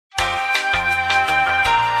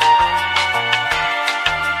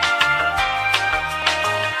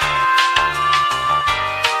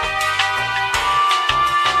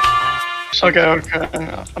Okay, okay.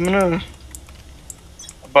 I'm gonna.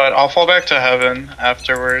 But I'll fall back to heaven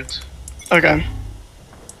afterwards. Okay.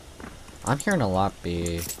 I'm hearing a lot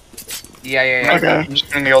B. Yeah. Okay. I'm just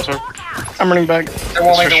doing the altar. I'm running back. They're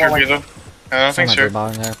one It's way, for they're sure one be way. though. I don't think so. Ball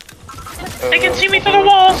in there. They can see me through the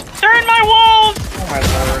walls! They're in my walls! Oh my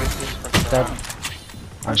lord, this is fucking Dead. wrong.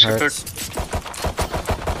 I'm Just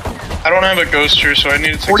hurt. I don't have a ghoster, so I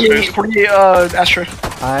need to take 48, space. 48, Astra.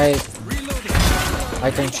 I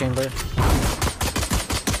think chamber.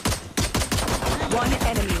 One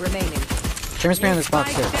enemy remaining. Chamber's behind this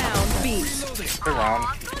box Spike too. down B. They're wrong.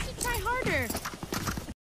 Try harder.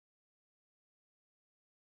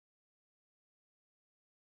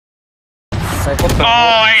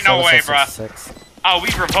 Oh, ain't no way, 76666. bruh. Oh, we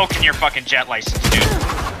revoking your fucking jet license, dude.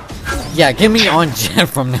 Yeah, get me on jet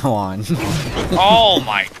from now on. Oh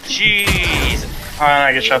my jeez.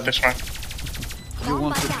 I get shot this one.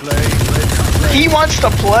 He wants to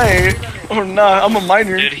play. Oh no, I'm a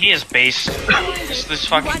minor. Dude, he is based. This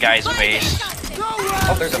fucking guy's based.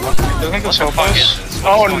 Oh, there's a I think this help Fuck us. is this?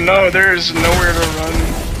 Oh no, there's nowhere to run.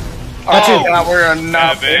 That's Oh, it. God, we're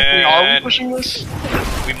not. Devin. Are we pushing this?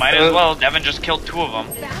 We might as well. Devin just killed 2 of them.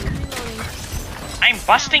 I'm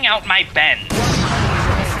busting out my bends.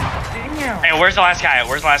 Hey, where's the last guy at?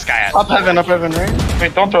 Where's the last guy at? Up heaven, right?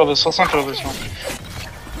 Wait, don't throw this. Let's not throw this one.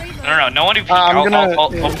 No, no one.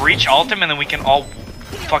 I'll breach ult him and then we can all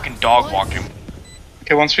fucking dog walk him.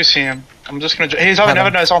 Okay, once we see him, I'm just gonna. Hey, he's having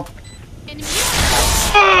heaven. I saw him.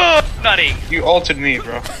 Nutty. You ulted me,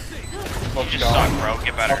 bro. You just suck, bro.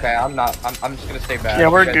 Get better. Okay, I'm just gonna stay back. Yeah,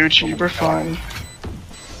 we're You guys- Gucci. We're fine.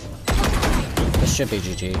 This should be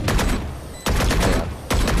GG. Oh, yeah.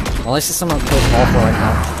 Unless it's someone kills all 4 right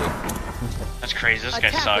now, GG. That's crazy. This guy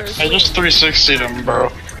sucks. I just 360'd him, bro.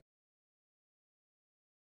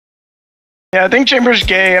 Yeah, I think Chamber's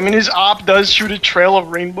gay. I mean, his op does shoot a trail of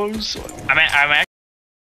rainbows. So. I'm actually.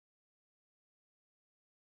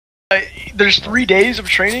 There's 3 days of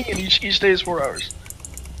training, and each day is 4 hours.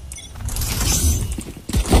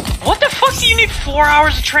 What the fuck do you need 4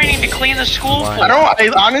 hours of training to clean the school Why?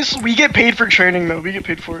 for? Honestly, we get paid for training though. We get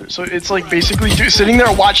paid for it, so it's like basically sitting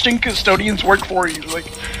there watching custodians work for you. Like,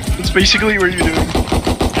 it's basically what you're doing.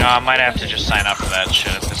 No, I might have to just sign up for that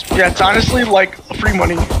shit at this point. Yeah, it's honestly like free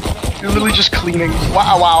money. You're literally just cleaning.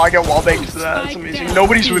 Wow, I got wallbanged to that. That's amazing.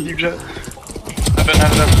 Nobody's with you, Jet. I've been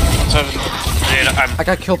having that. Dude, I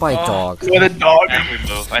got killed by a dog. Yeah, the dog. I think we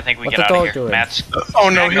move. I think we What's get the out of dog here. doing? Matt's. Oh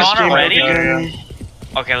no, Matt his gone game already? again.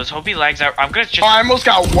 Okay, let's hope he lags out. I'm gonna just. Oh, I almost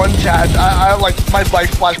got one tad. I like my life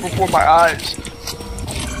flashed before my eyes.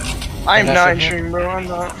 I am not streaming, bro. I'm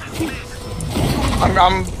not.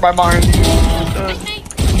 I'm right behind you.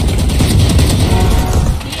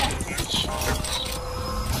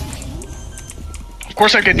 Of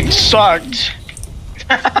course, I'm getting sucked.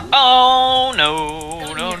 Oh no.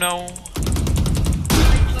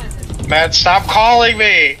 Matt, stop calling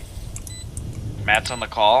me. Matt's on the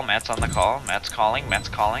call. Matt's calling.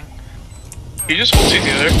 You just hold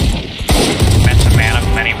together. Matt's a man of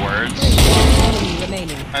many words. Enemy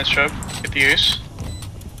remaining. Nice job. Get the ace.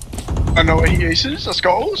 I know what he aces. Let's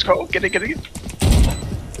go. Get it. The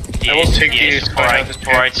I will ace, take the the ace ace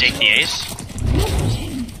before by I take the ace.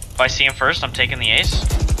 If I see him first, I'm taking the ace.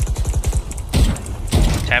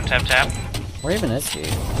 Tap. Where even is he?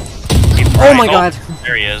 Oh my God.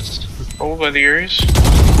 There he is. Roll by the ears.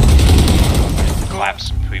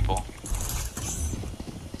 Collapse, people.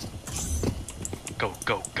 Go.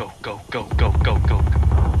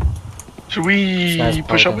 Should we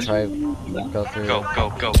push up? Sorry. Go through. Go. I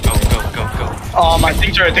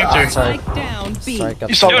think I think they're. Sorry. Spike down B. Sorry, got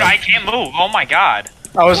You saw Dude, that? I can't move. Oh my god.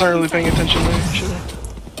 I wasn't really paying attention there. Should've.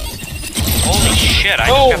 Holy shit. I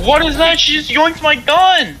Oh, just got what is that? She just yoinked my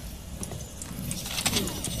gun!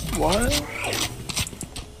 What?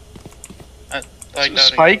 Spike.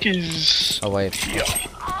 Spike is. Oh wait.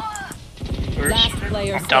 Last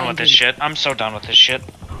player I'm done with this shit. I'm so done with this shit.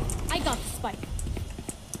 I got the spike.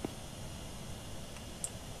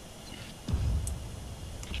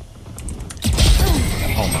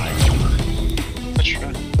 Oh my.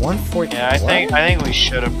 140. Yeah, I think we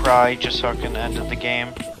should have probably just fucking ended the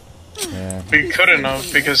game. Yeah. We couldn't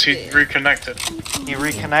have because he reconnected. He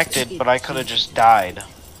reconnected, but I could have just died.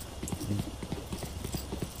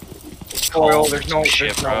 Spoil, there's no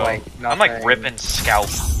shit, there's no, bro. like, I'm like nothing. ripping scalp.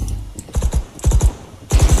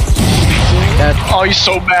 Dead. Oh, he's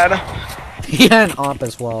so bad. He had an op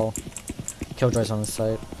as well. Killjoy's on the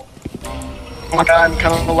site. Oh my god, I'm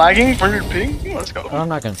kind of lagging. 400 ping. Let's go. I'm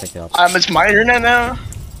not gonna take the op. It's my internet now.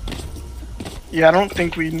 Yeah, I don't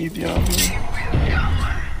think we need the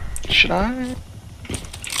Should I?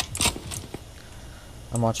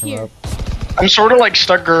 I'm watching Here. rope. I'm sort of like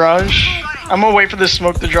stuck garage. I'm gonna wait for this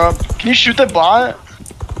smoke to drop. Can you shoot the bot?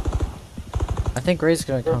 I think Ray's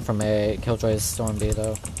gonna come from A. Killjoy's still on B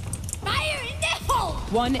though.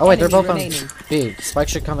 One Oh wait, they're enemy both on remaining. B. Spike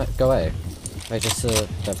should go A. Wait, just to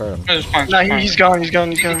divert him. It's fine, Nah, it's fine. he's gone. He's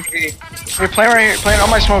gone. He's gone. We're playing right here. Playing on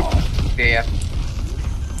my smoke. Yeah.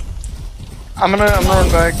 I'm gonna run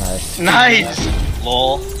back. Nice. Nice.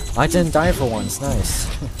 Lol. I didn't die for once. Nice.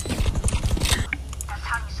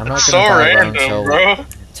 I'm not So gonna buy random, round bro.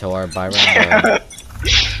 till our buy round. Yeah.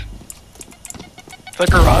 The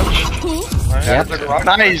garage. Yep.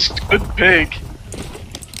 Nice. Good pick.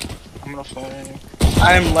 I'm gonna fly.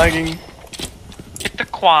 I am lagging. Hit the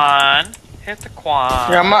Quan. Hit the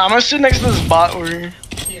Quan. Yeah, I'm gonna sit next to this bot over here.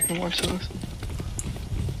 You can watch this.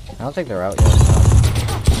 I don't think they're out yet.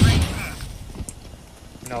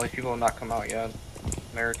 No, these people have not come out yet.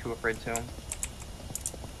 They're too afraid to.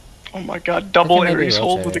 Oh my god, double I think maybe Ares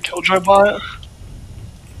hold rotate with a it. killjoy bot.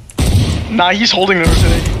 Nah, he's holding those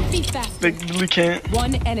today. They literally can't.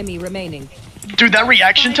 One enemy remaining. Dude, that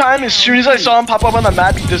reaction time, as soon as I saw him pop up on the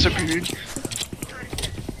map, he disappeared.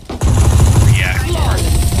 Yeah.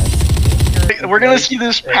 We're gonna see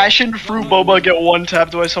this passion fruit boba get one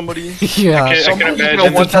tapped by somebody. Yeah. I Some can people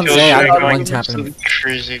imagine one tap Sometimes the A, shit I'm out of one him. tapping.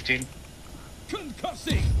 Crazy, dude.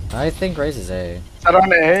 I think Ray's is A. Is that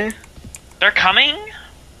on A? They're coming?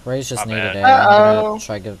 Ray's just My needed bad. A. I'm Uh-oh. gonna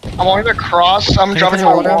try to give it. I'm on the cross, I'm Can you dropping put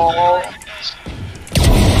my your water? wall.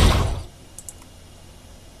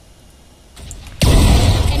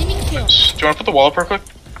 Do you wanna put the wall up real quick?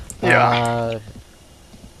 Yeah.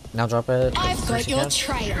 Now drop it. I've as soon got as you your can.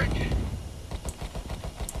 trail.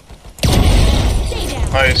 Stay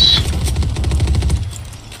down. Nice.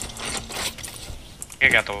 I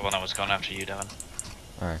got the one that was going after you, Devin.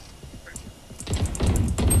 Alright.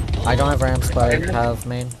 I don't have ramps, but I have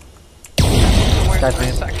main. Guy's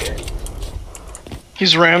main.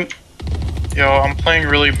 He's ramp. Yo, I'm playing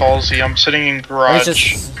really ballsy. I'm sitting in Ray's garage.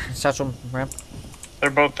 just satchel ramp. They're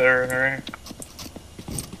both there, right?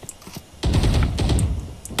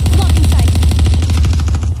 Blocking sight.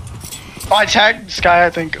 Oh, I tagged this guy, I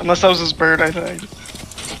think. Unless that was his bird, I think.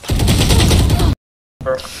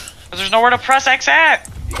 Because there's nowhere to press X at.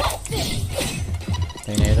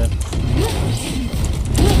 They need it.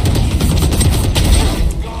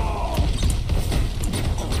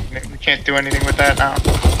 We can't do anything with that now.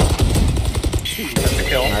 That's a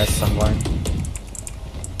kill. Nice, I'm blind.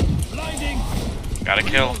 Got a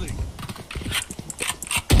kill.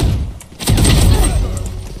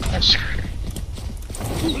 Nice.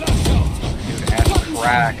 Dude, ass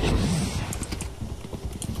crack.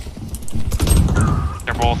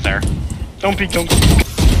 They're both there. Don't peek, don't peek.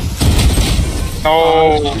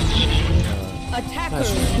 No.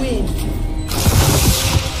 Attackers win.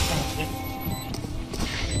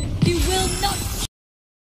 You will not.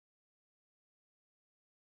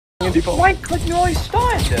 Why couldn't you always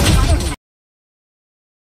stun?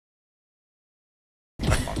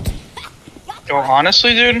 Yo,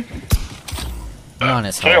 honestly, dude, I'm on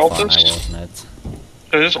his Can I health ult on my this? ultimate.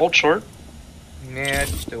 should I just ult short? Yeah,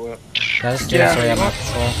 just do it. Guys, do Yeah. it so we have more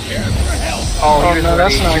control. Oh, no,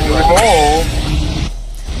 that's not good. Oh.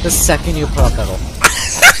 The second you put up that ult.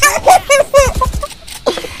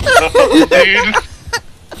 Dude.